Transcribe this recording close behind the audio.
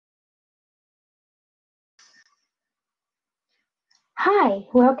Hi,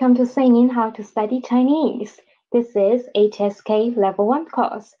 welcome to Singing How to Study Chinese. This is HSK Level 1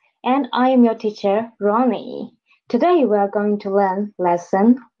 course, and I am your teacher, Ronnie. Today we are going to learn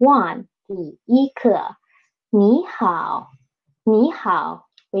Lesson 1, 第一课,你好,你好,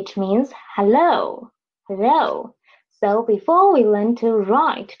 which means hello, hello. So before we learn to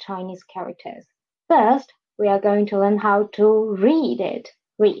write Chinese characters, first we are going to learn how to read it,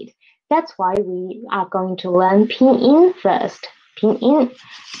 read. That's why we are going to learn pinyin first. Pinyin.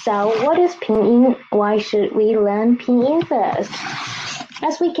 So what is pinyin? Why should we learn pinyin first?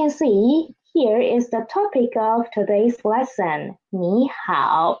 As we can see, here is the topic of today's lesson, 你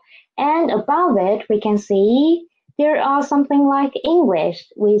好. And above it, we can see there are something like English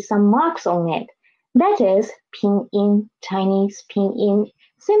with some marks on it. That is pinyin, Chinese pinyin.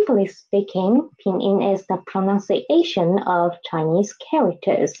 Simply speaking, pinyin is the pronunciation of Chinese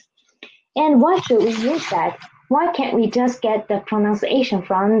characters. And why should we use that? Why can't we just get the pronunciation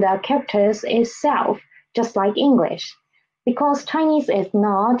from the characters itself, just like English? Because Chinese is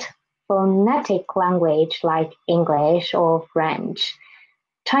not phonetic language like English or French.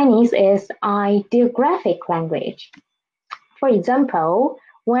 Chinese is ideographic language. For example,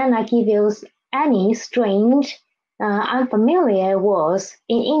 when I give you any strange, unfamiliar words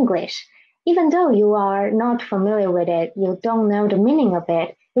in English, even though you are not familiar with it, you don't know the meaning of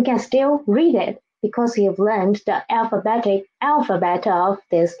it, you can still read it because you've learned the alphabet of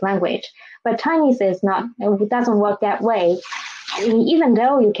this language. But Chinese is not, it doesn't work that way. Even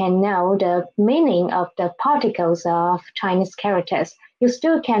though you can know the meaning of the particles of Chinese characters, you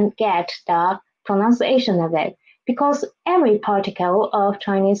still can't get the pronunciation of it because every particle of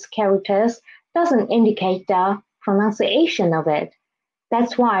Chinese characters doesn't indicate the pronunciation of it.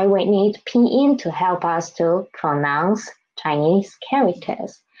 That's why we need pinyin to help us to pronounce Chinese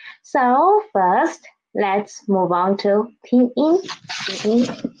characters. So first, let's move on to pinyin.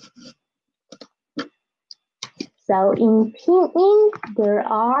 So in pinyin, there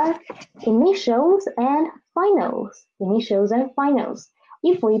are initials and finals. Initials and finals.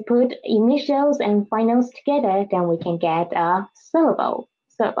 If we put initials and finals together, then we can get a syllable.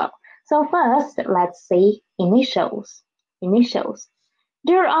 So first, let's see initials. Initials.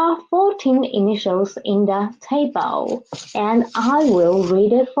 There are 14 initials in the table, and I will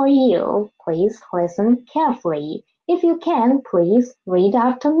read it for you. Please listen carefully. If you can, please read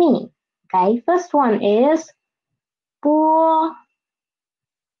after me. Okay, first one is 波,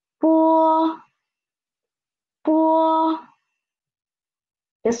 波, 波.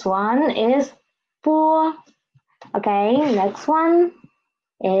 This one is 波. Okay, next one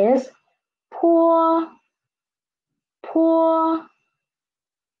is 坡, 坡.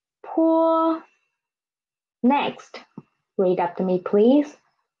 Pour. Next, read after me, please.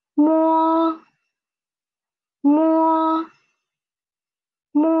 More, more,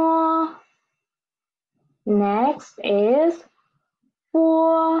 more. Next is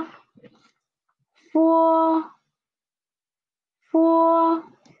four, four, four.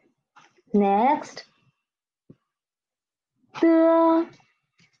 Next, the,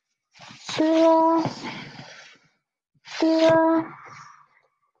 the.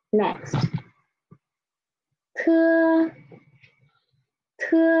 Next, te,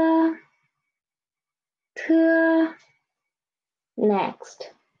 te, te.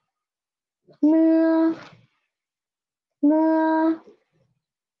 Next, ne, ne,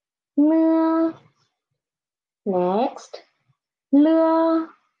 ne. Next, le,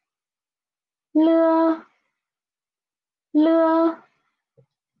 le, le.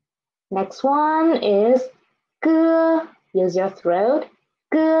 Next one is ge. Use your throat.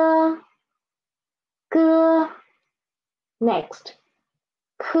 Ge, ge. Next,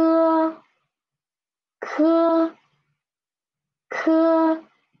 ke, ke, ke.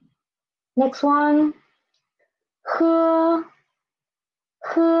 Next one, he,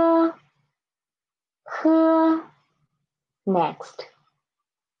 he, he. Next,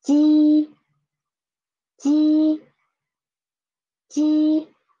 ji, ji, ji.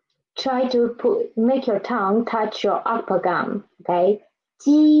 Try to make your tongue touch your upper gum, okay?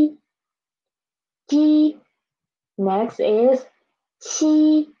 Ji, ji. Next is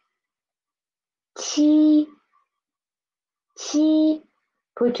qi, qi, qi.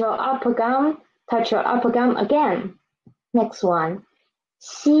 Put your upper gum, touch your upper gum again. Next one,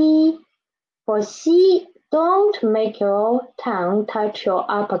 xi. For xi, don't make your tongue touch your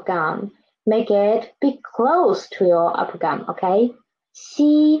upper gum. Make it be close to your upper gum, okay?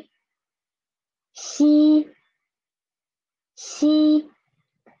 Xi, xi, xi.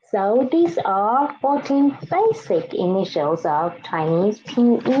 So these are 14 basic initials of Chinese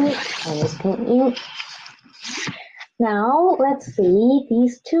pinyin. Now let's see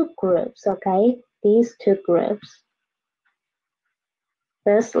these two groups, okay? These two groups.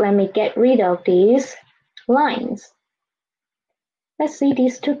 First, let me get rid of these lines. Let's see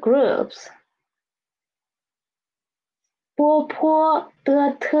these two groups. 波坡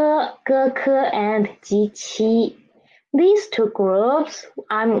的特哥科 and 机器. These two groups,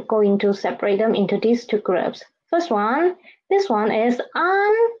 I'm going to separate them into these two groups. First one, this one is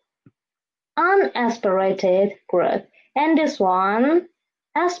unaspirated group, and this one,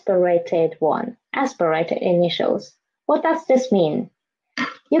 aspirated one, aspirated initials. What does this mean?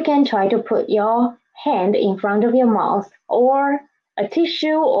 You can try to put your hand in front of your mouth or a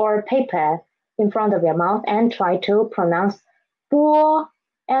tissue or paper in front of your mouth and try to pronounce bo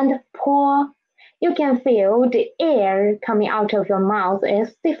and po. You can feel the air coming out of your mouth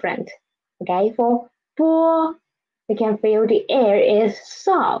is different. Okay, for bo, you can feel the air is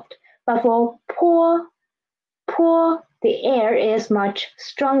soft, but for po, the air is much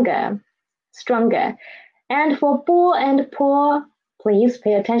stronger. And for bo and po, please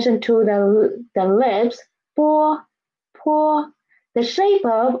pay attention to the lips. Po. The shape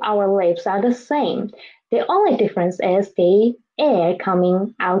of our lips are the same. The only difference is the air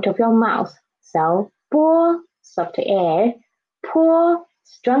coming out of your mouth. So po, softer air. Po,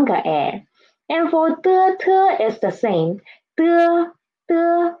 stronger air. And for te is the same. Te,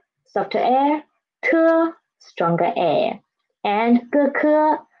 softer air. Te, stronger air. And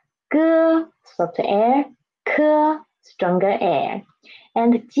ge, softer air. Ke, stronger air.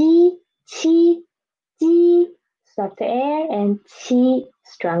 And ji, softer air, and qi,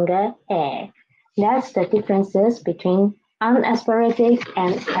 stronger air. That's the differences between unaspirated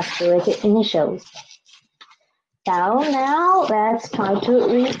and aspirated initials. So now let's try to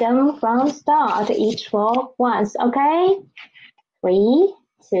read them from start, each for once, okay? 3,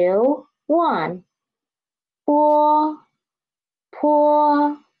 2, 1. 波，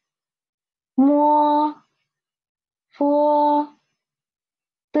坡，摸，佛，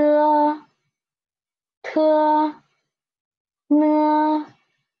的，特，呢，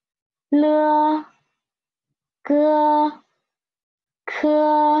了，个，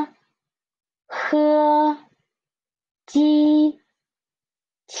科，呵，鸡，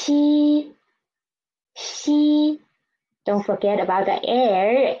七，西. Don't forget about the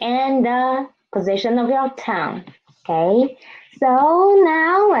air and the position of your tongue. Okay, so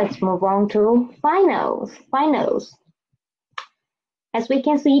now let's move on to finals. As we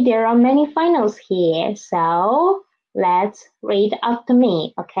can see, there are many finals here, so let's read after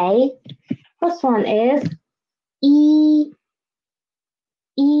me, okay? First one is E,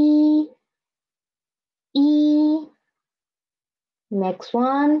 E, E. Next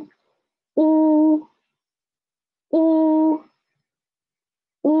one, U, U,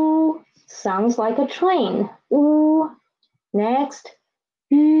 U. Sounds like a train. U. Next,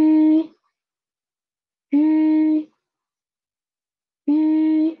 U, U,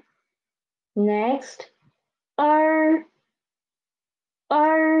 U. Next, Er,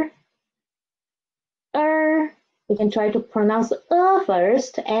 Er, Er. You can try to pronounce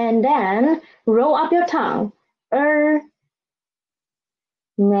first and then roll up your tongue.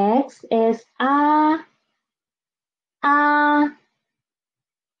 Next is A, A,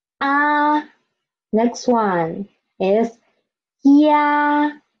 A. Next one is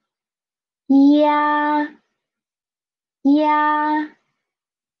Ya, Ya, Ya.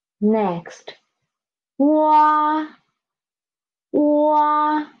 Next, Wa,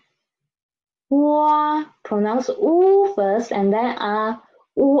 Wa, Wa. Pronounce U first and then A.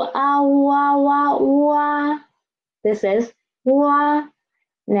 Wa, Wa, Wa. This is Wa.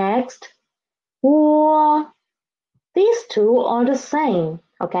 Next, Wa. These two are the same,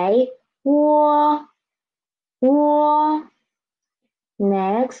 okay? Wa, Wa.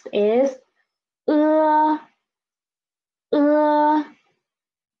 Next is Uh, uh.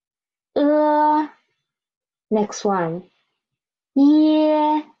 Next one.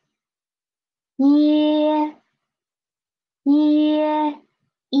 Yeah, yeah, yeah,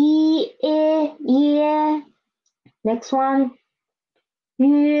 yeah. Next one.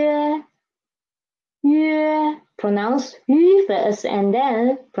 Yeah, yeah. Pronounce yu first and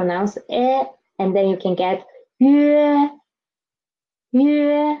then pronounce e, and then you can get yeah,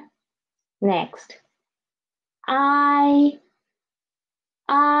 yeah. Next. I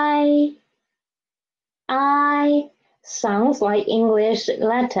sounds like English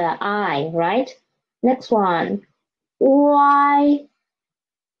letter I, right? Next one. Y.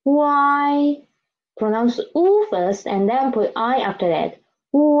 Pronounce U first and then put I after that.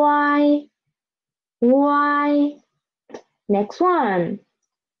 Y. Next one.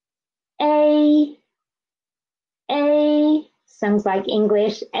 A. A sounds like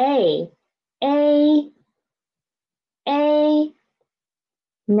English A. A.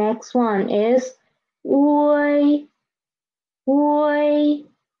 Next one is Oi.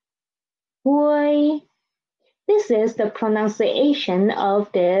 This is the pronunciation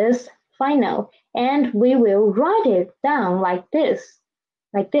of this final, and we will write it down like this,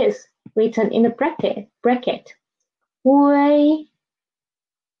 written in a bracket. Oi.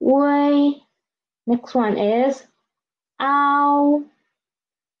 Next one is ow.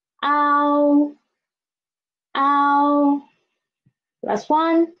 Last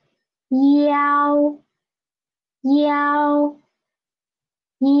one, yow.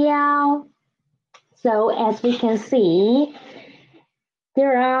 So as we can see,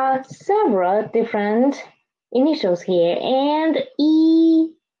 there are several different initials here, and E,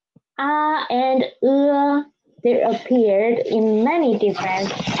 A, and they appeared in many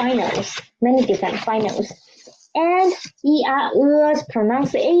different finals. And E, A, E's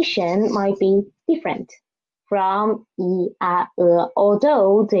pronunciation might be different from E, A,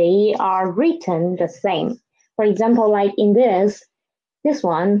 although they are written the same. For example, like in this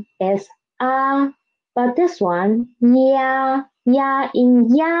one is but this one, ya.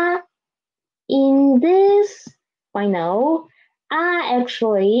 In this final,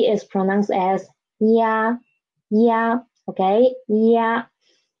 actually is pronounced as ya, okay, ya.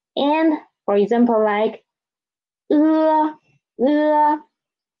 And for example, like uh,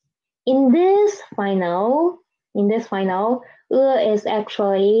 in this final, is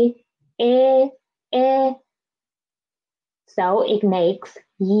actually eh. So it makes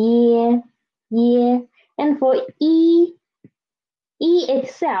yeah. And for E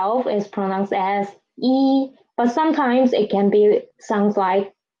itself is pronounced as E, but sometimes it can be sounds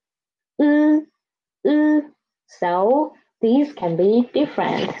like uh. So these can be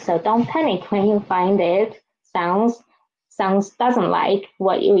different. So don't panic when you find it sounds doesn't like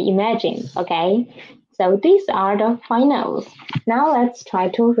what you imagine, okay? So these are the finals. Now let's try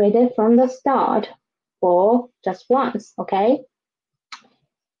to read it from the start for just once, okay?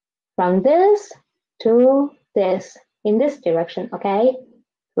 From this to this, in this direction, okay?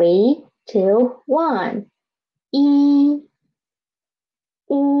 3, 2, 1. E,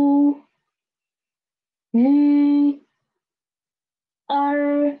 U, Ü,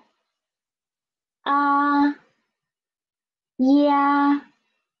 Er, A, Ya,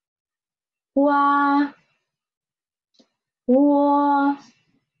 Wa, Wo,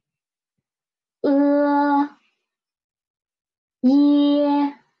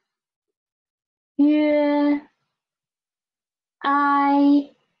 Ye, Yue,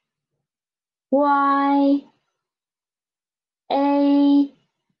 I, Y, A,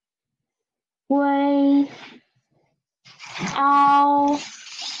 Wei, Ao,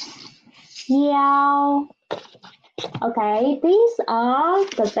 Yao. Okay, these are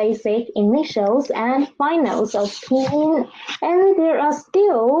the basic initials and finals of pinyin, and there are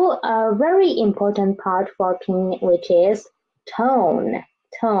still a very important part for pinyin, which is tone.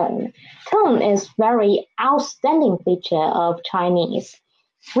 Tone is very outstanding feature of Chinese.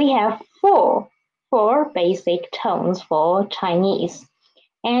 We have four basic tones for Chinese.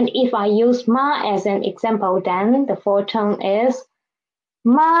 And if I use ma as an example, then the fourth tone is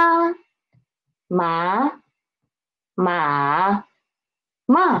ma, ma, ma,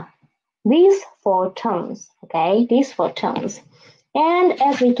 ma. These four tones, okay? These four tones. And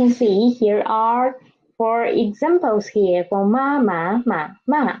as we can see, here are four examples here for ma, ma, ma,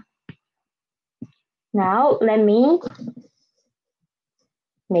 ma. Now let me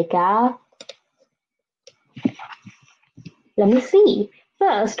see.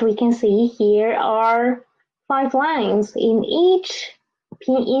 First, we can see here are 5 lines. In each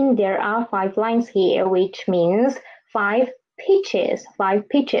pinyin, there are 5 lines here, which means 5 pitches.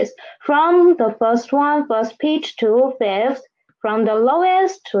 From the first pitch to fifth, from the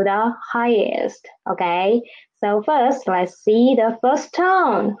lowest to the highest. Okay, so first, let's see the first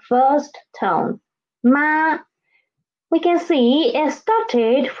tone. Ma. We can see it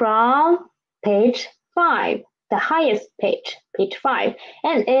started from pitch 5, the highest pitch 5,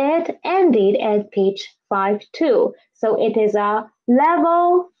 and it ended at pitch 5 too. So it is a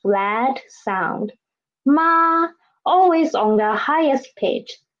level, flat sound. Ma, always on the highest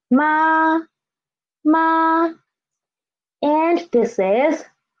pitch. Ma. And this is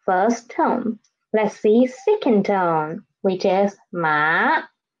first tone. Let's see second tone, which is ma.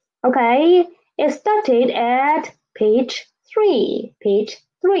 Okay, it started at pitch 3,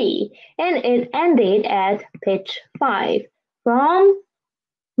 and it ended at pitch 5. From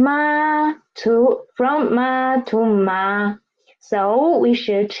ma to ma. So we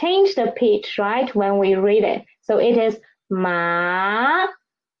should change the pitch, right, when we read it. So it is ma,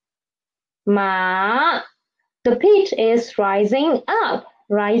 ma. The pitch is rising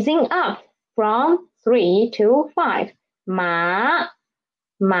up from 3 to 5. Ma,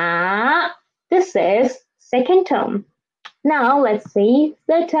 ma. This is second tone. Now let's see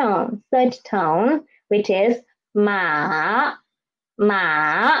third tone, which is ma,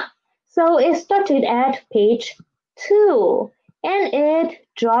 ma. So it started at pitch 2 and it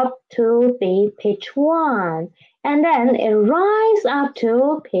dropped to the pitch 1 and then it rise up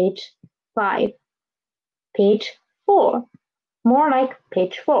to pitch 5, pitch 4, more like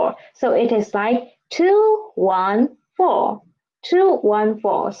pitch 4. So it is like 2, 1, 4, 2, 1,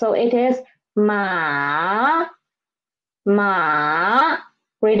 4. So it is ma, ma.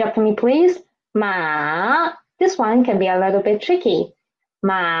 Read after me, please. Ma. This one can be a little bit tricky.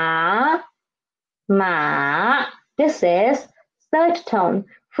 Ma, ma. This is third tone.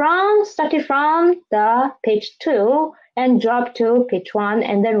 Started from the pitch 2 and drop to pitch 1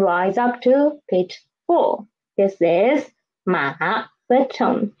 and then rise up to pitch 4. This is ma, third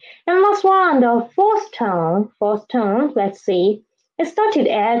tone. And last one, the fourth tone, let's see. It started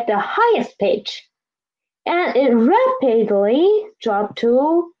at the highest pitch and it rapidly dropped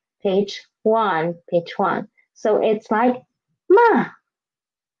to pitch 1. So it's like ma,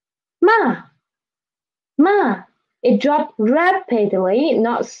 ma, ma. It dropped rapidly,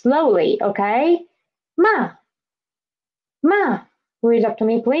 not slowly, okay? Ma, ma. Read after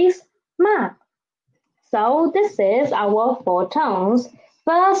me, please. Ma. So this is our 4 tones.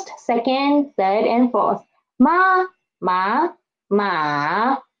 First, second, third, and fourth. Ma, ma,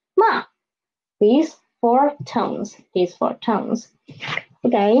 ma, ma. These 4 tones.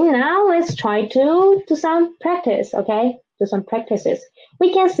 Okay, now let's try to do some practice, okay? Do some practices.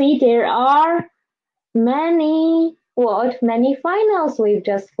 We can see there are many finals we've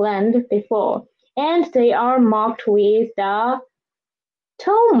just learned before, and they are marked with the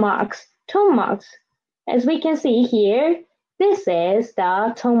tone marks. As we can see here, this is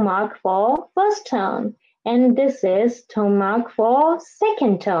the tone mark for first tone, and this is tone mark for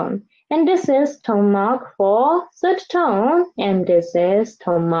second tone, and this is tone mark for third tone, and this is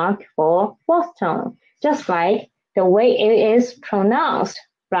tone mark for fourth tone, just like the way it is pronounced,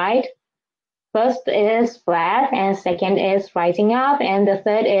 right? First is flat, and second is rising up, and the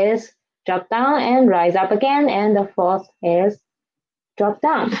third is drop down and rise up again, and the fourth is drop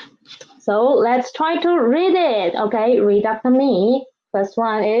down. So let's try to read it. Okay, read after me. First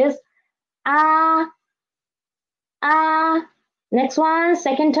one is ah, ah. Next one,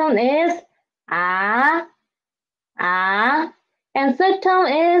 second tone is ah, ah. And third tone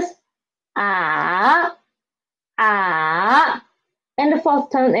is ah, ah. And the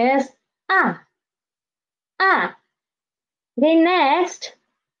fourth tone is ah, ah. Okay, next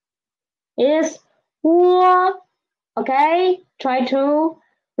is wo. Okay, try to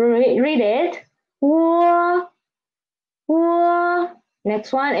read it. Wo, wo.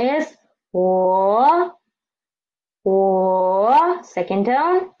 Next one is wo, wo. Second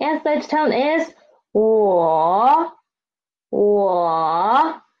tone, and third tone is wo,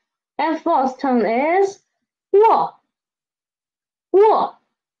 wo. And fourth tone is wo, wo.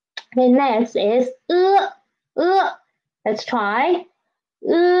 The next is Let's try.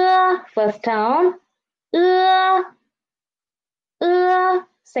 First tone.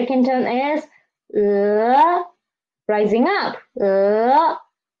 Second tone is rising up.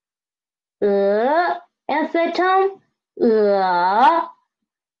 And third tone.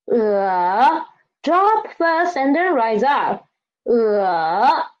 Drop first and then rise up.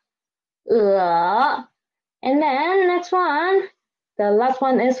 And then next one. The last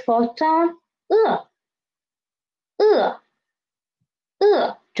one is fourth tone.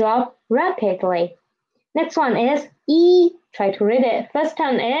 Drop rapidly. Next one is E. Try to read it. First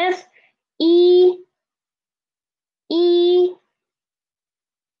tone is E.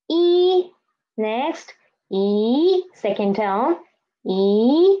 Next, E. Second tone,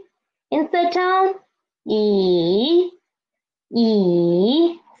 E. In third tone, E.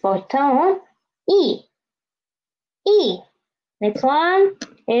 Fourth tone, E. Next one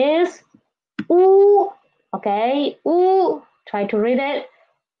is U. Okay, U. Try to read it.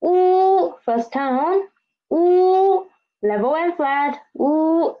 U. First tone, U. Level and flat,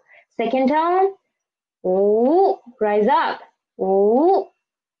 U. Second tone, U. Rise up, U.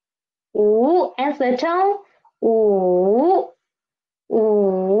 And third tone,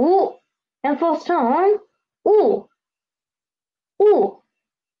 and fourth tone,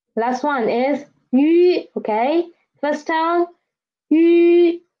 Last one is yu. Okay, first tone,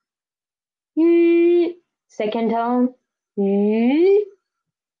 yu. Second tone, yu.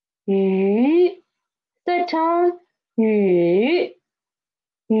 Third tone, 雨,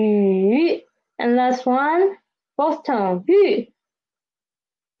 雨. And last one, fourth tone, 雨,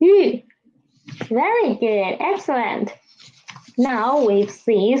 雨. Very good, excellent. Now we've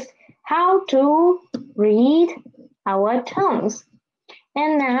seen how to read our tones.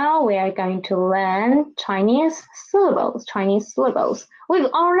 And now we are going to learn Chinese syllables. We've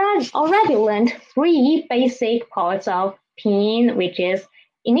already learned 3 basic parts of pinyin, which is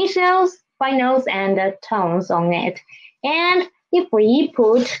initials, finals, and the tones on it. And if we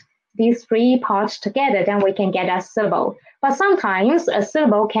put these 3 parts together, then we can get a syllable. But sometimes a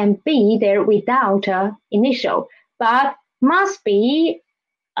syllable can be there without an initial, but must be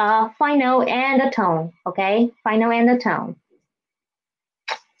a final and a tone, okay? Final and a tone.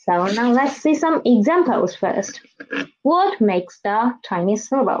 So now let's see some examples first. What makes the Chinese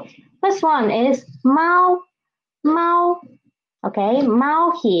syllable? First one is Mao, Mao. Okay,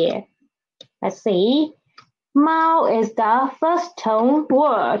 Mao here. Let's see. Mao is the first tone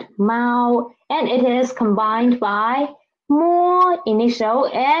word, Mao, and it is combined by more initial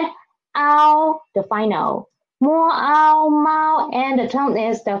and ao, the final. More ao, Mao, and the tone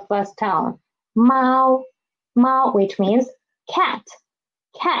is the first tone. Mao, Mao, which means cat.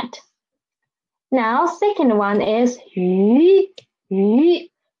 Cat. Now, second one is yu, yu.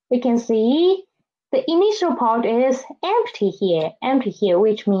 We can see the initial part is empty here,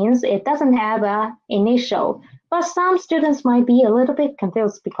 which means it doesn't have an initial. But some students might be a little bit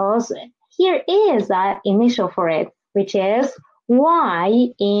confused because here is an initial for it, which is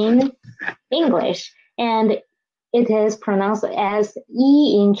Y in English, and it is pronounced as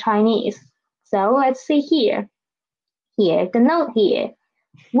E in Chinese. So let's see here. Here, the note here.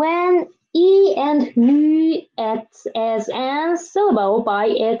 When E and U acts as a syllable by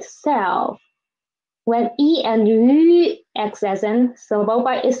itself. When E and U acts as a syllable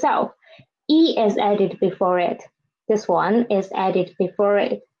by itself, E is added before it. This one is added before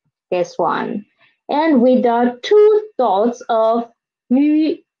it. This one. And with the 2 dots of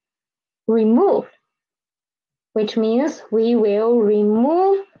U removed, which means we will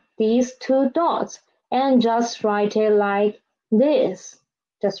remove these 2 dots and just write it like this.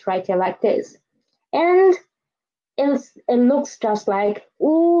 Just write it like this. And it looks just like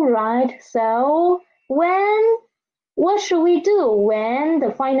oo, right? So what should we do when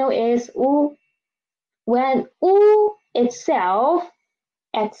the final is oo? When oo itself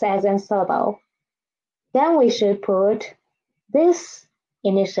acts as a syllable, then we should put this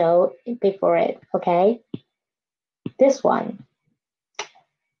initial before it, okay? This one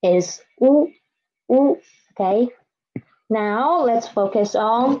is oo, oo, okay? Now let's focus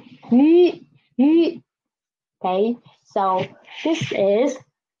on yu, yu. Okay, so this is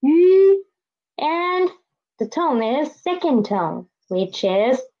yu, and the tone is second tone, which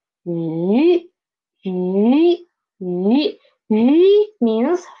is yu, yu, yu. Yu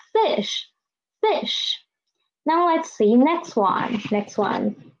means fish, fish. Now let's see next one. Next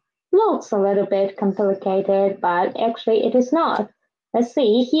one looks a little bit complicated, but actually it is not. Let's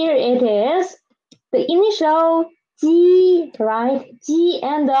see, here it is. The initial G, right? G,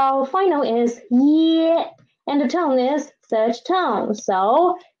 and the final is ye, and the tone is third tone.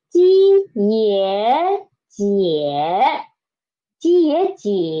 So, 鸡爷姐, 鸡爷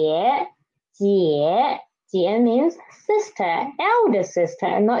姐, 姐, 姐 means sister, elder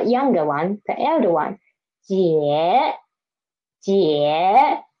sister, not younger one, the elder one. 姐,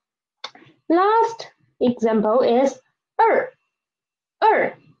 姐. Last example is 二.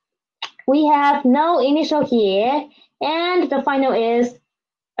 We have no initial here, and the final is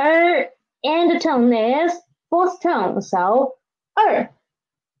and the tone is fourth tone. So 二,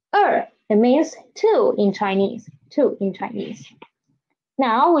 it means 2 in Chinese. 2 in Chinese.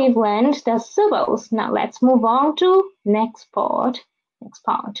 Now we've learned the syllables. Now let's move on to next part. Next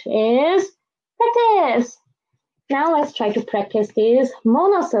part is practice. Now let's try to practice these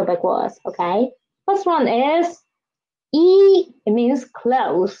monosyllabic words. Okay. First one is E. It means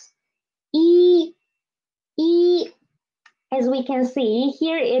close. E, E, as we can see,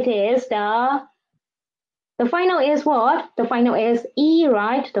 here it is the final is what? The final is E,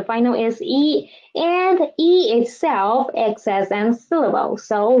 right? The final is E, and E itself acts as a syllable.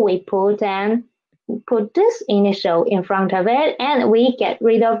 So we put this initial in front of it, and we get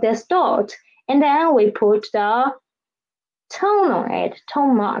rid of this dot. And then we put the tone on it,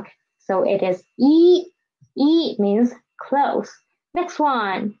 tone mark. So it is E. E means close. Next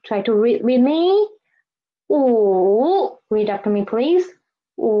one, try to read with me. Ooh, read after me, please.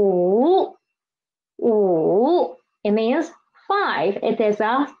 Ooh, ooh. It means 5. It is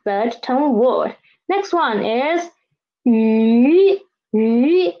a third tone word. Next one is yu,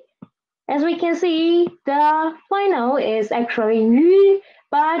 yu. As we can see, the final is actually yu,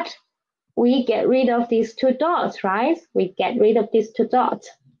 but we get rid of these two dots, right? We get rid of these two dots.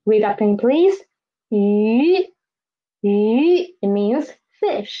 Read after me, please. Yu, yu, it means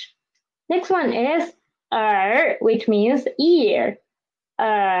fish. Next one is which means ear.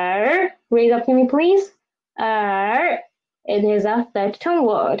 Read after me, please. It is a third tone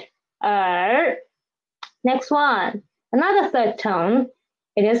word. Next one, another third tone.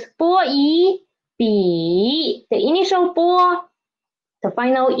 It is 波 e, b. The initial 波, the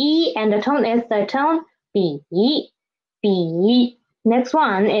final e, and the tone is third tone 比 b. Next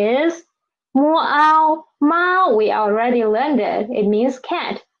one is 摸 ao, mao. We already learned it. It means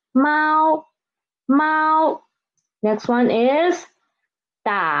cat. Mao, mao. Next one is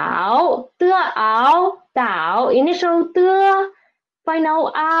岛 的 ao, 岛 initial 的,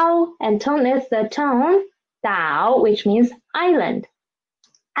 final ao, and tone is the tone 岛, which means island.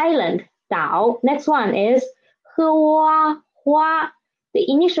 Island, 岛. Next one is 喝蛙 花. The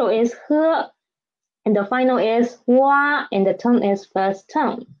initial is 喝, and the final is 蛙, and the tone is first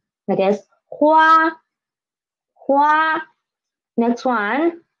tone. That is 花 花. Next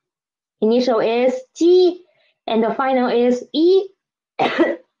one, initial is 鸡, and the final is 一.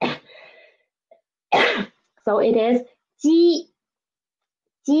 So it is 鸡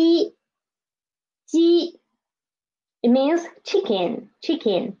鸡 鸡. It means chicken,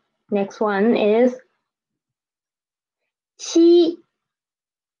 chicken. Next one is 七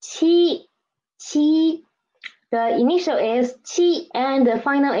qi, qi. The initial is qi and the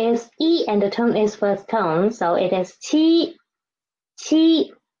final is e and the tone is first tone. So it is qi,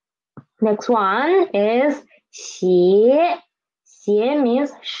 qi. Next one is 鞋. 鞋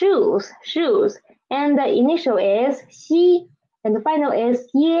means shoes, shoes. And the initial is xi and the final is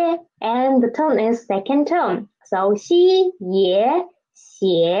ye and the tone is second tone. So 西ye,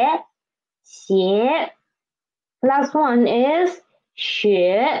 鞋, 鞋. Last one is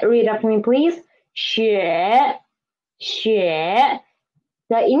雪. Read after me, please. 雪, 雪.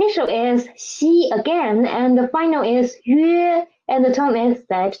 The initial is xi again, and the final is yue, and the tone is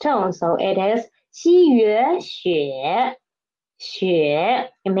third tone. So it is 西月雪, 雪.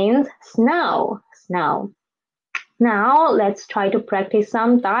 It means snow, snow. Now let's try to practice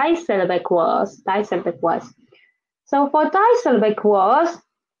some disyllabic words. Disyllabic words. So for disyllabic words,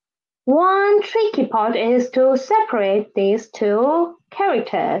 one tricky part is to separate these two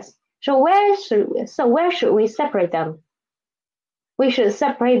characters. So where should we separate them? We should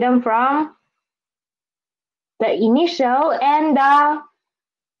separate them from the initial and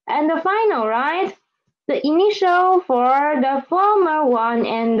the final, right? The initial for the former one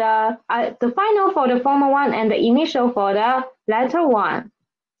and the final for the former one and the initial for the latter one.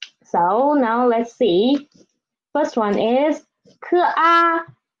 So now let's see. First one is 可啊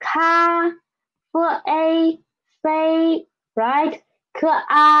ka, for a, fei, right? 可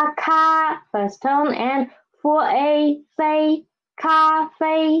啊 ka, first tone, and for a, fei, ka,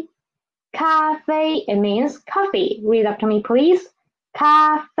 fei, ka, fei. It means coffee. Read after me, please.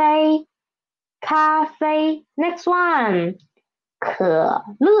 Ka, fei, ka, fei. Next one. 可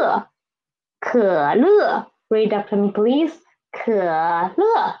乐 可乐. Read after me, please. 可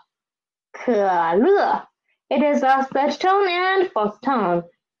乐 可乐. It is a third tone and fourth tone.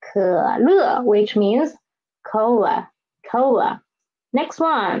 可乐, which means cola, cola. Next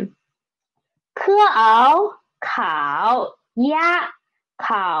one. 科熬烤鸭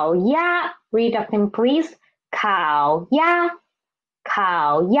烤鸭. Read after me, please. 烤鸭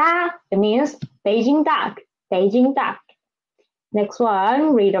烤鸭. It means Beijing duck, Beijing duck. Next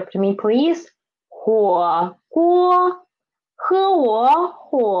one. Read after me, please. 火锅喝我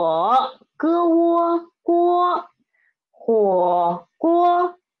火歌窝锅火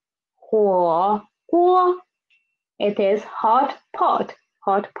锅火锅. It is hot pot,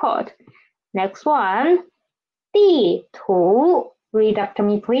 hot pot. Next one. 地图 Read after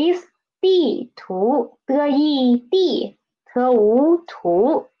me, please. 地图的意地特无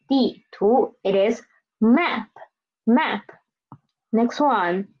图地图. It is map, map. Next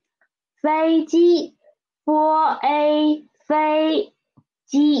one. 飞机 for a 飞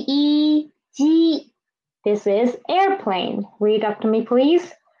机 机. This is airplane. Read after me,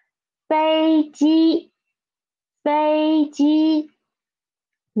 please. 飞机飞机.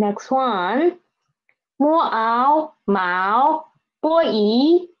 Next one. 摸鳌毛波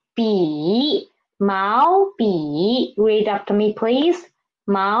夷笔毛笔. Read after me, please.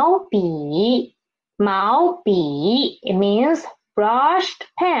 毛笔毛笔. It means brushed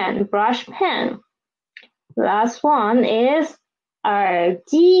pen, brush pen. Last one is 耳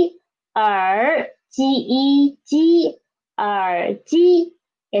机耳机耳机.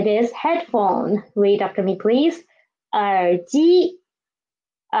 It is headphone. Read after me, please. 耳机，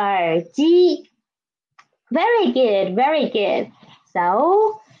耳机. Very good, very good.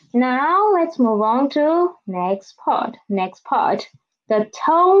 So now let's move on to next part. Next part, the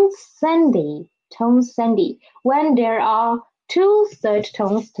tone sandy. Tone sandy. When there are two third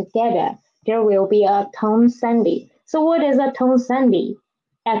tones together, there will be a tone sandy. So what is a tone sandy?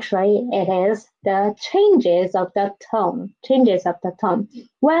 Actually, it is the changes of the tone. Changes of the tone.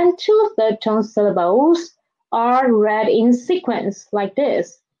 When two third tone syllables are read in sequence like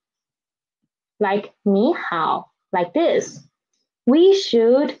this, like 你好, like this. We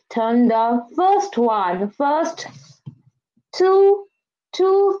should turn the first two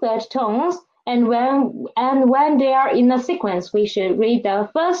third tones, and when they are in a sequence, we should read the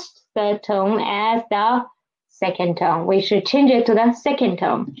first third tone as the second tone. We should change it to the second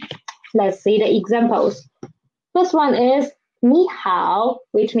tone. Let's see the examples. First one is 你好,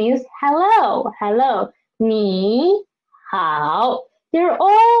 which means hello, hello. 你好. They're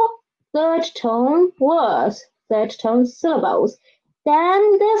all third tone words, third tone syllables.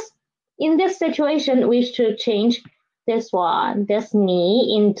 Then in this situation, we should change this one, this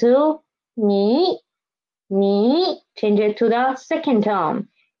你 into 你, change it to the second tone.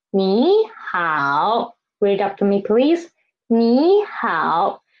 你好. Read up to me, please. 你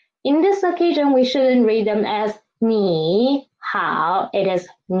好. In this occasion, we shouldn't read them as 你好. It is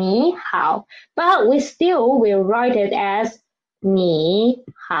你好. But we still will write it as 你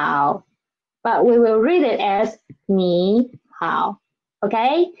好. But we will read it as 你好.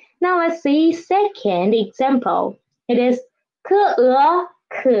 Okay? Now let's see second example. It is 可鹅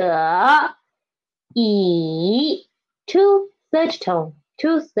可以 two third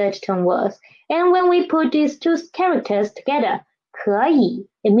tone words. And when we put these two characters together, 可以,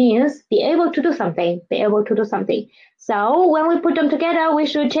 it means be able to do something, be able to do something. So when we put them together, we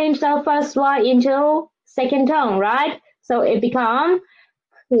should change the first one into second tone, right? So it becomes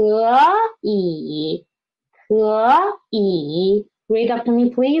可以, 可以. Read after me,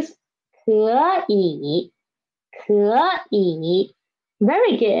 please. 可以, 可以.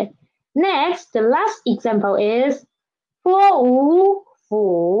 Very good. Next, the last example is 4无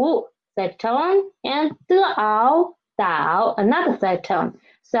辅 third tone and 得熬导 another third tone.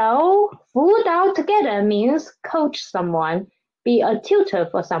 So 辅导 together means coach someone, be a tutor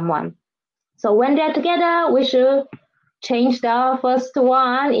for someone. So when they're together, we should change the first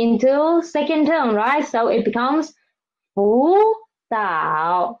one into second tone, right? So it becomes 辅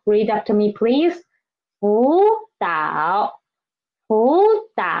导. Read after me, please. 辅导. 辅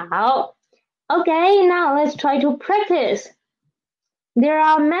导. Okay, now let's try to practice. There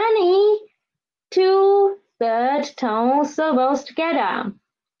are many two third tone syllables together.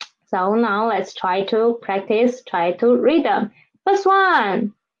 So now let's try to practice, try to read them. First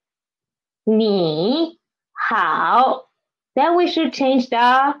one, 你好. Then we should change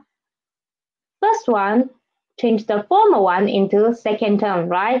the first one, change the former one into second tone,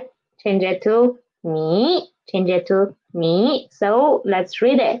 right? Change it to 你, change it to 你. So let's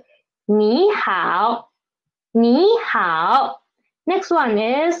read it. 你好, 你好. Next one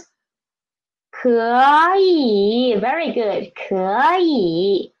is 可以. Very good. 可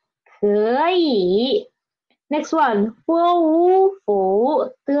以, 可以. Next one, 4无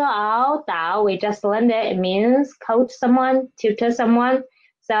辅得熬导. We just learned it. It means coach someone, tutor someone.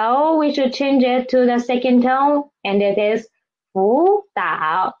 So we should change it to the second tone, and it is 辅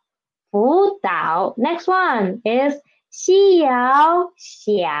导, 辅导. Next one is 西瑶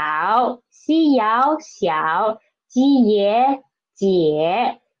小, 西瑶小, 鸡爷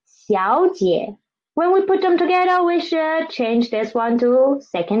姐, 小姐. When we put them together, we should change this one to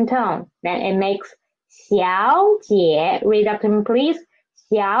second tone. Then it makes 小姐. Read up to me, please.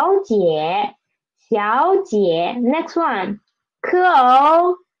 小姐, 小姐. Next one. 科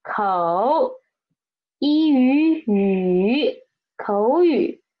偶口, 一语语, 口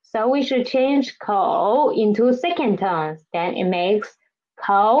语. So we should change 口 into second tone. Then it makes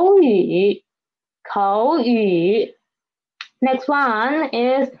口语, 口语. Next one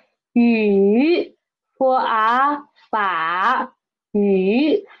is 语 for 法,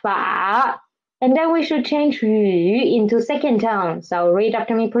 语法. And then we should change 语 into second tone. So read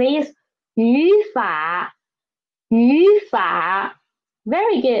after me, please. 语法, 语法.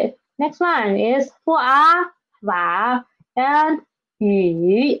 Very good. Next one is 法 and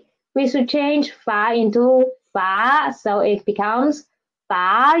语. We should change 法 into 法, so it becomes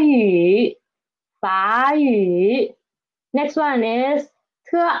法语, 法语. Next one is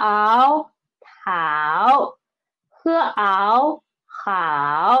特熬好, 特熬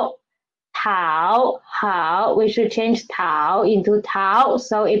好, Tao, hao. We should change Tao into Tao,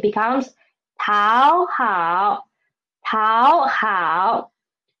 so it becomes Tao hao, Tao hao.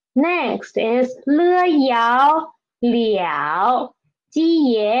 Next is le yao, liao,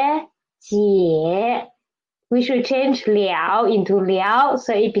 ji ye, jie. We should change liao into liao,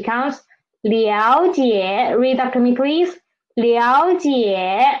 so it becomes liao jie. Read after me, please. Liao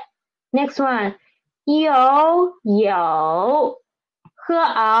jie. Next one, you, you. He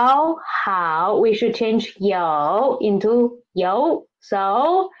ao, hao. We should change you into you.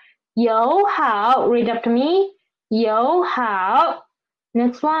 So, you hao. Read after me. You hao.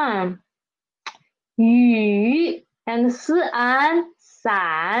 Next one, yu and si an,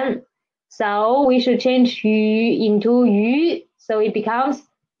 san. So we should change yu into yu. So it becomes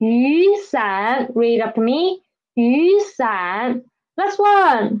yu san. Read after me. Yu san. Last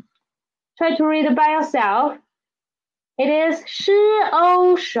one. Try to read it by yourself. It is shi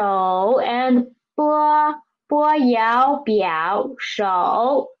ou shou and bo yao biao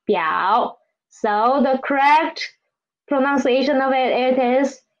shou biao. So the correct pronunciation of it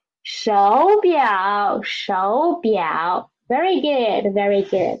is 手表, 手表. Very good, very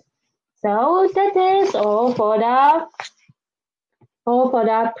good. So that is all for the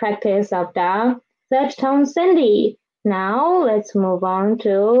practice of the third tone Sandy. Now let's move on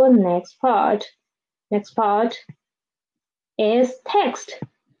to next part. Next part is text.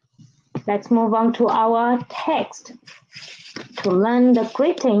 Let's move on to our text to learn the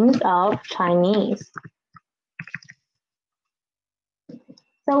greetings of Chinese.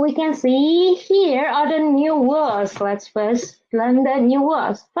 So we can see here are the new words. Let's first learn the new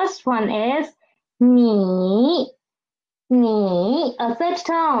words. First one is ni, ni, a third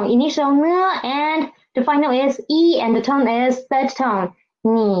tone, initial ne, and the final is e, and the tone is third tone.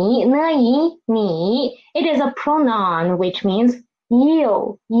 Ni, ne, yi, ni. It is a pronoun, which means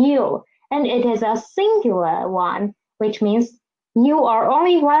you, you, and it is a singular one, which means you are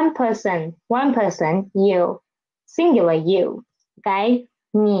only one person, you, singular you. Okay.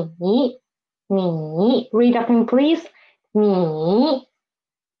 你, 你. Read after me, please. 你,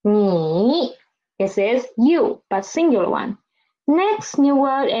 你. This is you, but singular one. Next new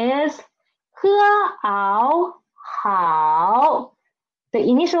word is 喝熬好. The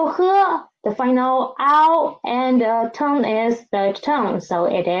initial 喝, the final 熬, and the tone is third tone, so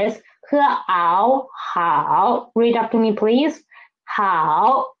it is 喝熬好. Read after me, please.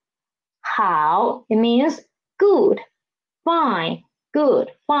 好, 好. It means good, fine.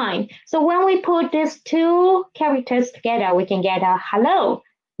 Good, fine. So when we put these two characters together, we can get a hello,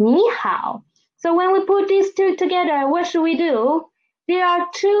 你好. So when we put these two together, what should we do? There are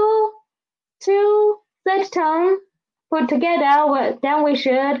two third tone put together. Well, then we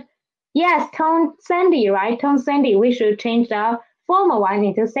should, yes, tone Sandy, right? Tone Sandy. We should change the former one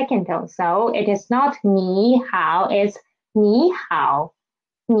into second tone. So it is not 你好, it's 你好,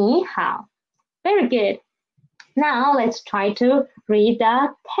 你好. Very good. Now let's try to read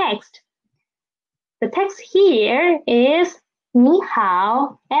the text. The text here is 你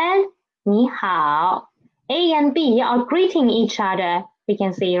好 and 你好. A and B are greeting each other. We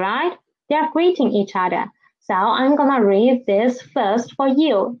can see, right? They are greeting each other. So I'm gonna read this first for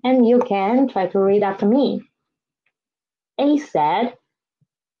you, and you can try to read after me. A said,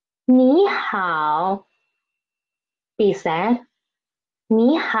 你好. B said,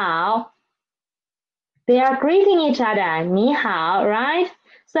 你好. They are greeting each other, 你好, right?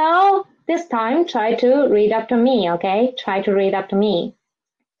 So this time, try to read after me, okay? Try to read after me.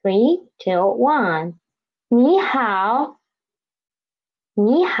 3, 2, 1. 你好,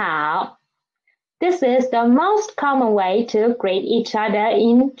 你好. This is the most common way to greet each other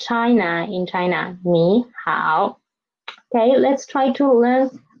in China. 你好. Okay, let's try to learn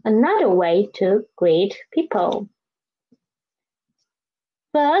another way to greet people.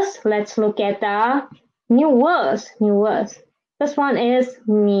 First, let's look at the new words. First one is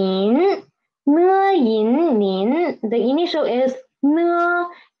您, 呢银, 您. The initial is 呢,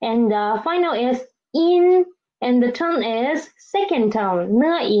 and the final is in, and the tone is second tone.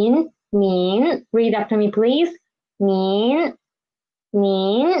 呢银, 您. Read after me, please. 您,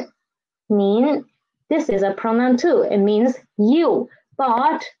 您, 您. This is a pronoun too. It means you,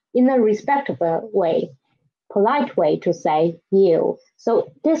 but in a respectful way. Polite way to say you.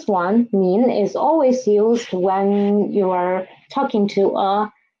 So this one, 您, is always used when you are talking to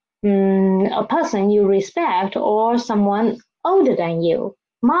a person you respect or someone older than you,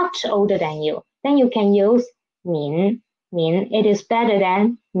 much older than you. Then you can use 您. It is better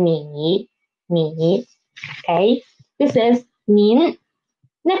than 你. Okay, this is 您.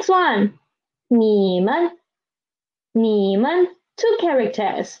 Next one, 你们, 2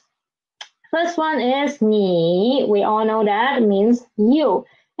 characters. First one is 你. We all know that means you.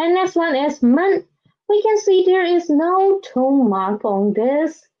 And next one is 们. We can see there is no tone mark on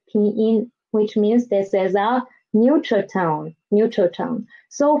this pinyin, which means this is a neutral tone. Neutral tone.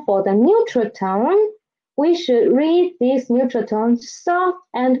 So for the neutral tone, we should read this neutral tone soft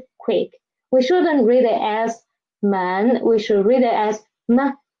and quick. We shouldn't read it as 们. We should read it as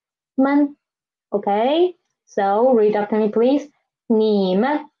们. Okay? So read after me, please. 你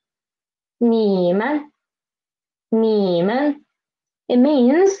们. 你们. 你们. It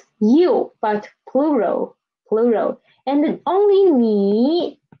means you, but plural. Plural. And only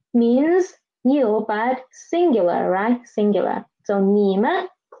你 means you, but singular, right? Singular. So 你们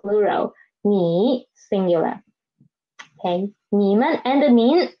plural. 你 singular. Okay. 你们 and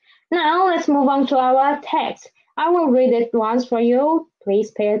您. Now let's move on to our text. I will read it once for you.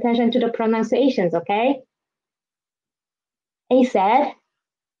 Please pay attention to the pronunciations, okay? A said,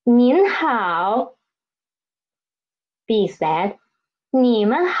 您好. B said, 你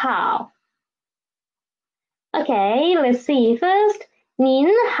们好. Okay, let's see. First, 您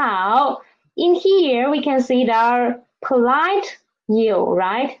好. In here, we can see the polite you,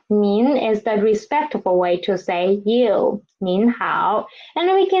 right? 您 is the respectful way to say you. 您好.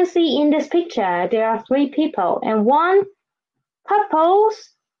 And we can see in this picture, there are 3 people and one couples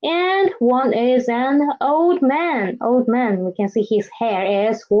and one is an old man. Old man, we can see his hair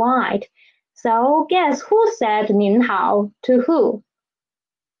is white. So guess who said 您好 to who?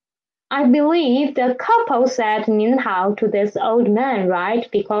 I believe the couple said 您好 to this old man, right?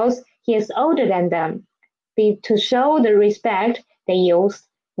 Because he is older than them. To show the respect, they used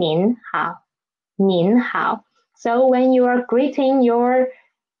您好. 您好. So when you are greeting your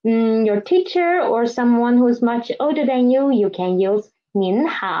teacher or someone who is much older than you, you can use 您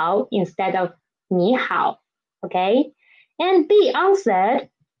好 instead of 你好. Okay? And B answered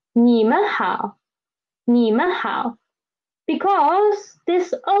你们好. 你们好. Because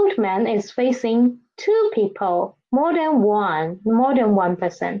this old man is facing 2 people, more than one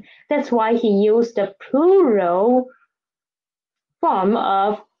person. That's why he used the plural form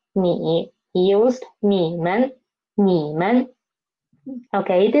of 你. He used 你们, 你们.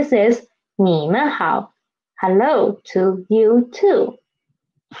 Okay, this is 你们好. Hello to you too.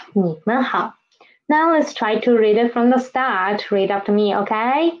 你们好. Now let's try to read it from the start. Read after me,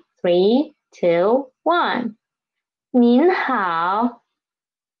 okay? 3, 2, 1. 您好.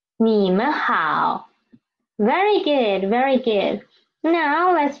 你们好. Very good, very good.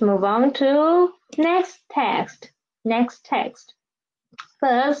 Now let's move on to next text. Next text.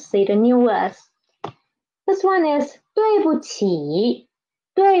 First, see the new words. This one is 对不起.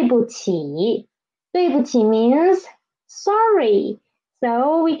 对不起. 对不起 means sorry.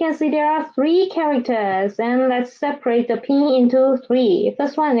 So we can see there are 3 characters and let's separate the pinyin into 3.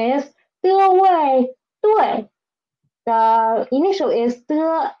 First one is 的位对. The initial is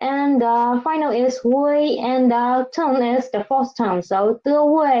的 and the final is 位 and the tone is the fourth tone. So 的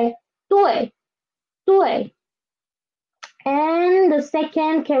位对对. And the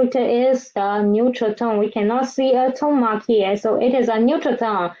second character is the neutral tone. We cannot see a tone mark here, so it is a neutral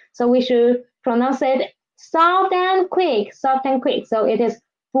tone. So we should pronounce it soft and quick, soft and quick. So it is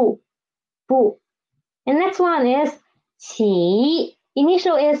不, 不. And next one is 起.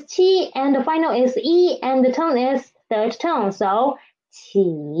 Initial is 起 and the final is 一 and the tone is third tone. So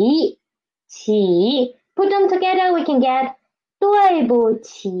起, 起. Put them together, we can get 对不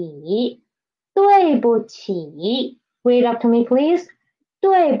起, 对不起. Read up to me, please.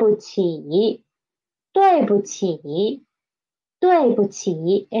 对不起，对不起，对不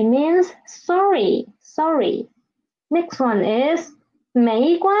起. It means sorry, sorry. Next one is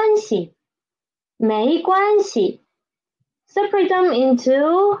没关系，没关系. Separate them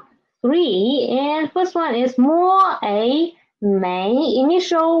into 3. And first one is more a 没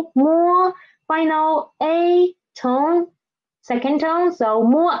initial more final a tone second tone. So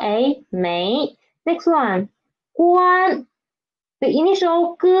more a 没. Next one. 关 the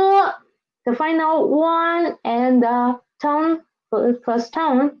initial 歌 the final one and the tone first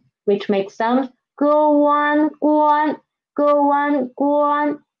tone which makes them 歌完关歌完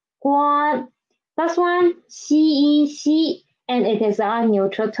关关. Last one 西西 and it is a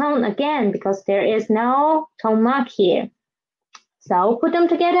neutral tone again because there is no tone mark here. So put them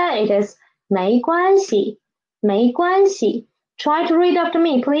together, it is 没关系没关系. Try to read after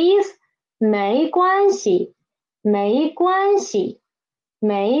me, please. 没关系没关系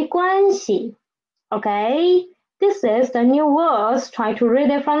没关系. Okay, this is the new words. Try to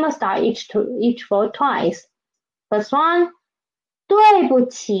read it from the start, each word twice. First one, 对不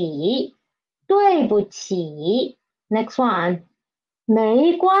起对不起. Next one,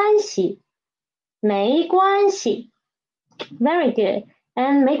 没关系没关系. Very good.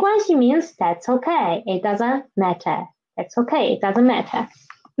 And 没关系 means that's okay. It doesn't matter. That's okay. It doesn't matter.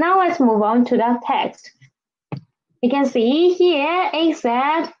 Now let's move on to the text. You can see here A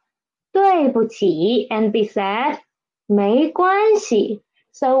said 对不起 and B said 没关系.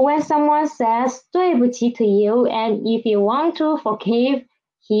 So when someone says 对不起 to you and if you want to forgive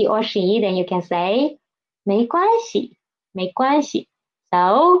he or she, then you can say 没关系,没关系.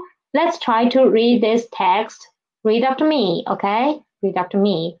 So let's try to read this text. Read after me, okay? Read after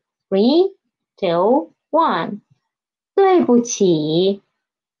me. 3, 2, 1. 对不起,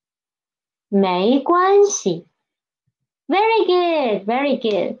没关系. Very good, very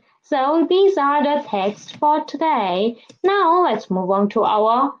good. So these are the texts for today. Now let's move on to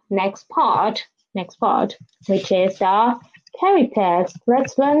our next part, which is the characters.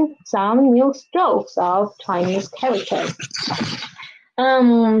 Let's learn some new strokes of Chinese characters.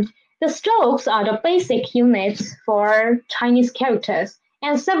 The strokes are the basic units for Chinese characters,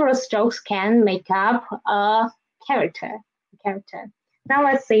 and several strokes can make up a character. Now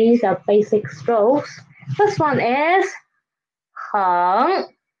let's see the basic strokes. First one is 横,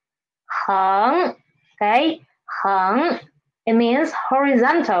 okay, 横. It means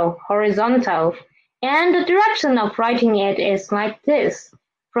horizontal. And the direction of writing it is like this,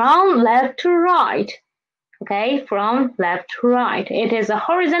 from left to right. Okay, from left to right. It is a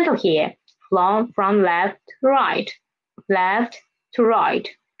horizontal here, from left to right, left to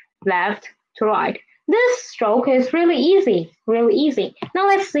right. This stroke is really easy. Now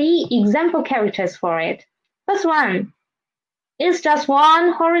let's see example characters for it. First one. It's just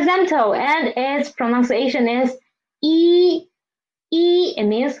one horizontal and its pronunciation is E. It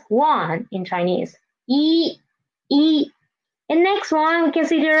means one in Chinese. E. And next one, we can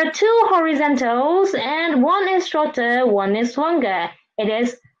see there are two horizontals and one is shorter, one is longer. It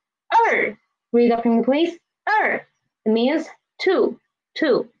is er. Read up in please. Er. It means two.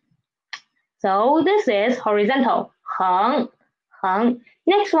 So this is horizontal. 横.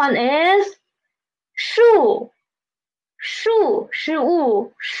 Next one is 树. 树,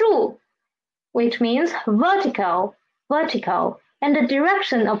 which means vertical, and the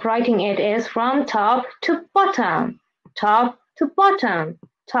direction of writing it is from top to bottom.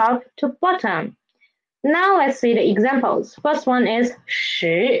 Now let's see the examples. First one is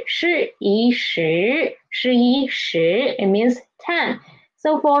十, 十一, it means 10.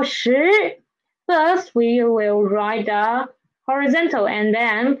 So for 十, first we will write the horizontal and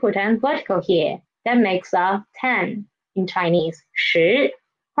then put a vertical here. That makes a 10. In Chinese, 十,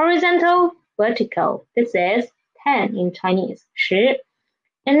 horizontal, vertical. This is 10 in Chinese, 十.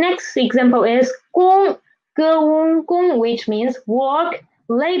 And next example is 工, which means work,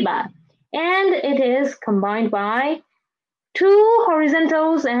 labor. And it is combined by two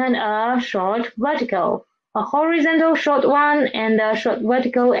horizontals and a short vertical. A horizontal short one and a short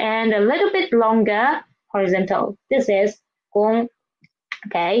vertical and a little bit longer horizontal. This is 工.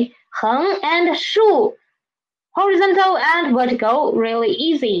 Okay, 横 and 树. Horizontal and vertical, really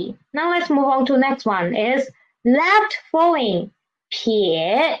easy. Now let's move on to the next one. Is left falling.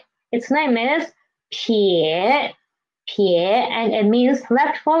 撇. Its name is 撇, and it means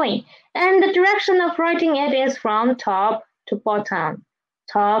left falling. And the direction of writing it is from top to bottom.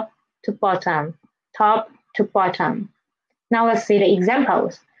 Now let's see the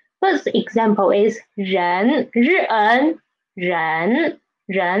examples. First example is 人,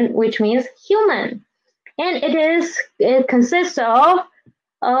 人, which means human. And it consists of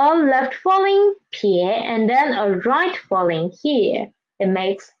a left falling 撇 and then a right falling here. It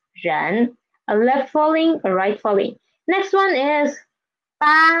makes 人, a left falling, a right falling. Next one is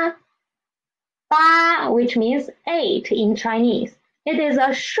八, which means 8 in Chinese. It is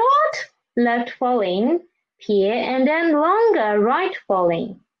a short left falling 撇 and then longer right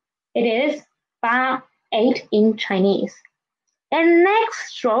falling. It is 八, 8 in Chinese. And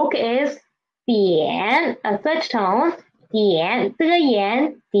next stroke is 点, a third tone, 点, 的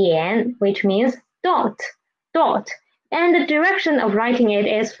眼, 点, which means dot. And the direction of writing it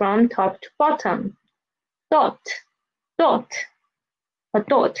is from top to bottom. Dot, a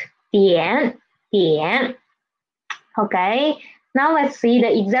dot, 点. Okay, now let's see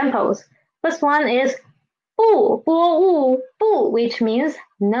the examples. First one is 不, 不, which means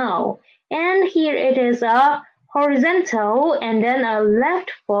no. And here it is a horizontal and then a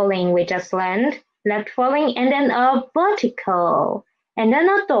left falling with a slant, left falling and then a vertical and then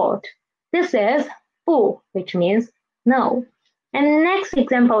a dot. This is 不, which means no. And next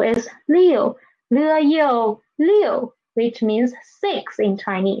example is 六, 六, which means 6 in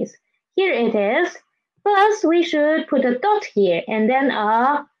Chinese. Here it is. First, we should put a dot here and then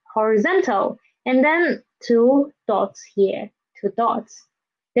a horizontal and then two dots here, two dots.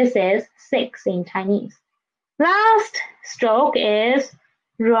 This is 6 in Chinese. Last stroke is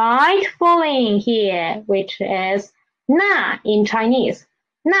right falling here, which is na in Chinese.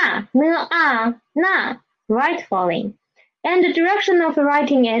 Na, na, right falling. And the direction of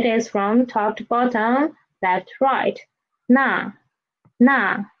writing it is from top to bottom, left to right. Na,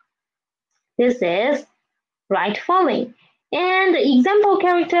 na. This is right falling. And the example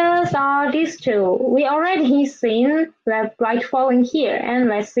characters are these two. We already seen left right falling here, and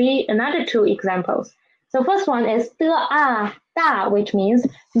let's see another two examples. So first one is 的啊大, which means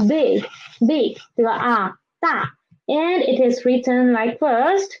big, big, 的啊大. And it is written like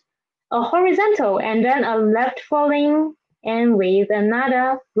first, a horizontal and then a left falling and with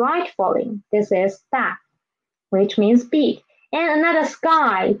another right falling. This is 大, which means big. And another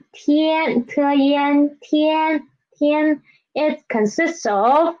sky, 天,特烟,天, it consists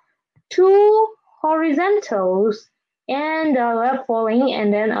of two horizontals and a left falling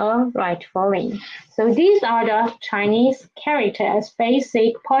and then a right falling. So these are the Chinese characters,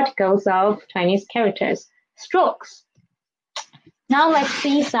 basic particles of Chinese characters, strokes. Now let's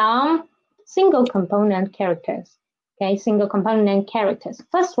see some single component characters. Okay, single component characters.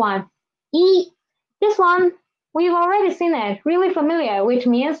 First one, yi. This one, we've already seen it, really familiar, which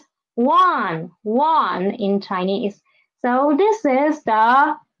means one in Chinese. So this is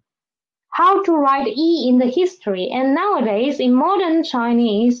the how to write E in the history. And nowadays, in modern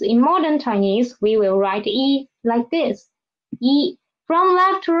Chinese, we will write E like this. E from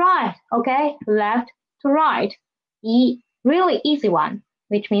left to right, okay? Left to right. E, really easy one,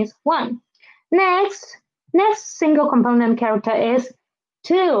 which means one. Next single component character is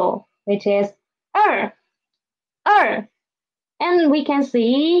two, which is er. And we can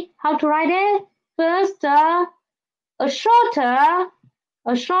see how to write it. First, a shorter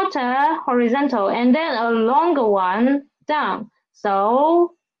horizontal and then a longer one down.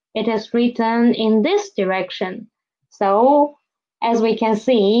 So it is written in this direction. So as we can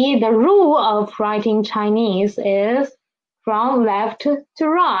see, the rule of writing Chinese is from left to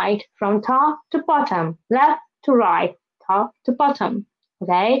right, from top to bottom, left to right, top to bottom.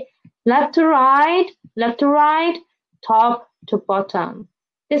 Okay, left to right, top to bottom.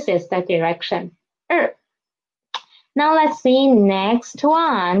 This is the direction. Now let's see next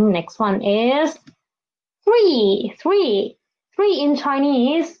one. Next one is three. Three in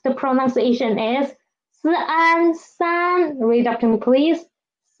Chinese, the pronunciation is 四安三. Read after me, please.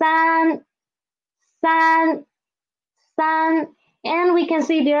 三. And we can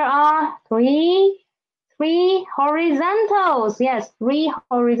see there are three horizontals. Yes, three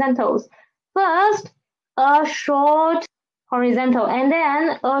horizontals. First, a short horizontal, and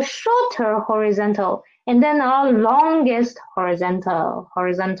then a shorter horizontal, and then our longest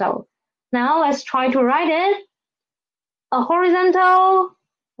horizontal. Now let's try to write it. A horizontal,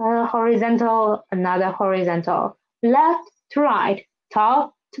 another horizontal, left to right,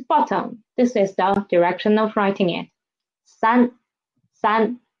 top to bottom. This is the direction of writing it. 三,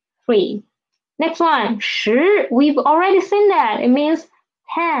 3. Next one, 十. We've already seen that. It means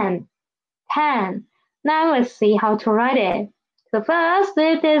 10. Now let's see how to write it. So first,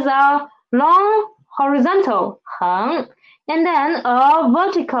 it is a long horizontal, 横, and then a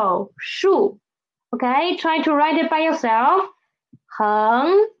vertical, 竖. Okay, try to write it by yourself.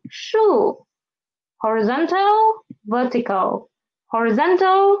 横竖. Horizontal, vertical.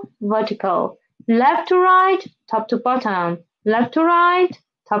 Horizontal, vertical. Left to right, top to bottom. Left to right,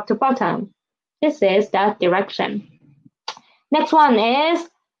 top to bottom. This is the direction. Next one is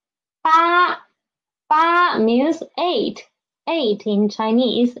八. 八 means 8. 8 in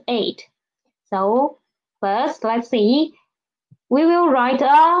Chinese, 8. So first, let's see. We will write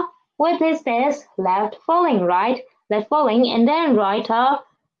what is this? Left falling, right? Left falling, and then write a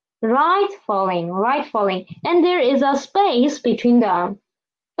right falling. And there is a space between them.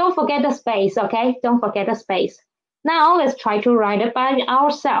 Don't forget the space, okay? Don't forget the space. Now let's try to write it by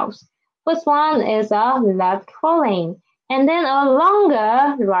ourselves. First one is a left falling, and then a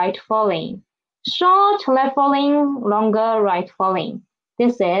longer right falling. Short left falling, longer right falling.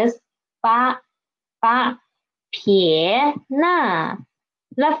 This is 八, 撇捺.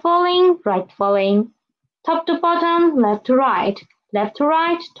 Left falling, right falling. Top to bottom, left to right,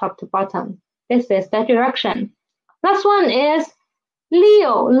 top to bottom. This is the direction. Last one is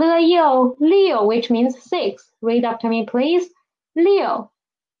六, 了又, 六, which means 6. Read after me, please. 六.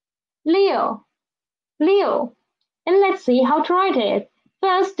 And let's see how to write it.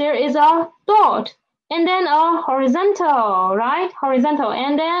 First, there is a dot, and then a horizontal, right? Horizontal,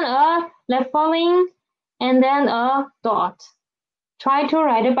 and then a left falling, and then a dot. try to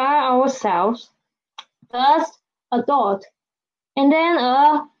write it by ourselves. First, a dot, and then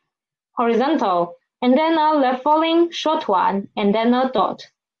a horizontal, and then a left falling short one, and then a dot.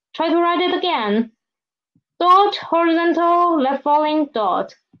 Try to write it again. Dot, horizontal, left falling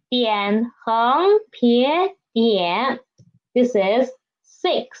dot, 点横撇点. This is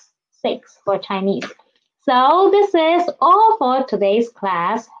six for Chinese. So this is all for today's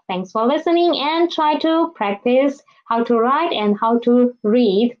class. Thanks for listening and try to practice how to write and how to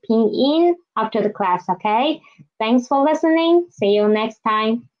read pinyin after the class, okay? Thanks for listening. See you next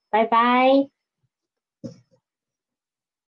time. Bye bye.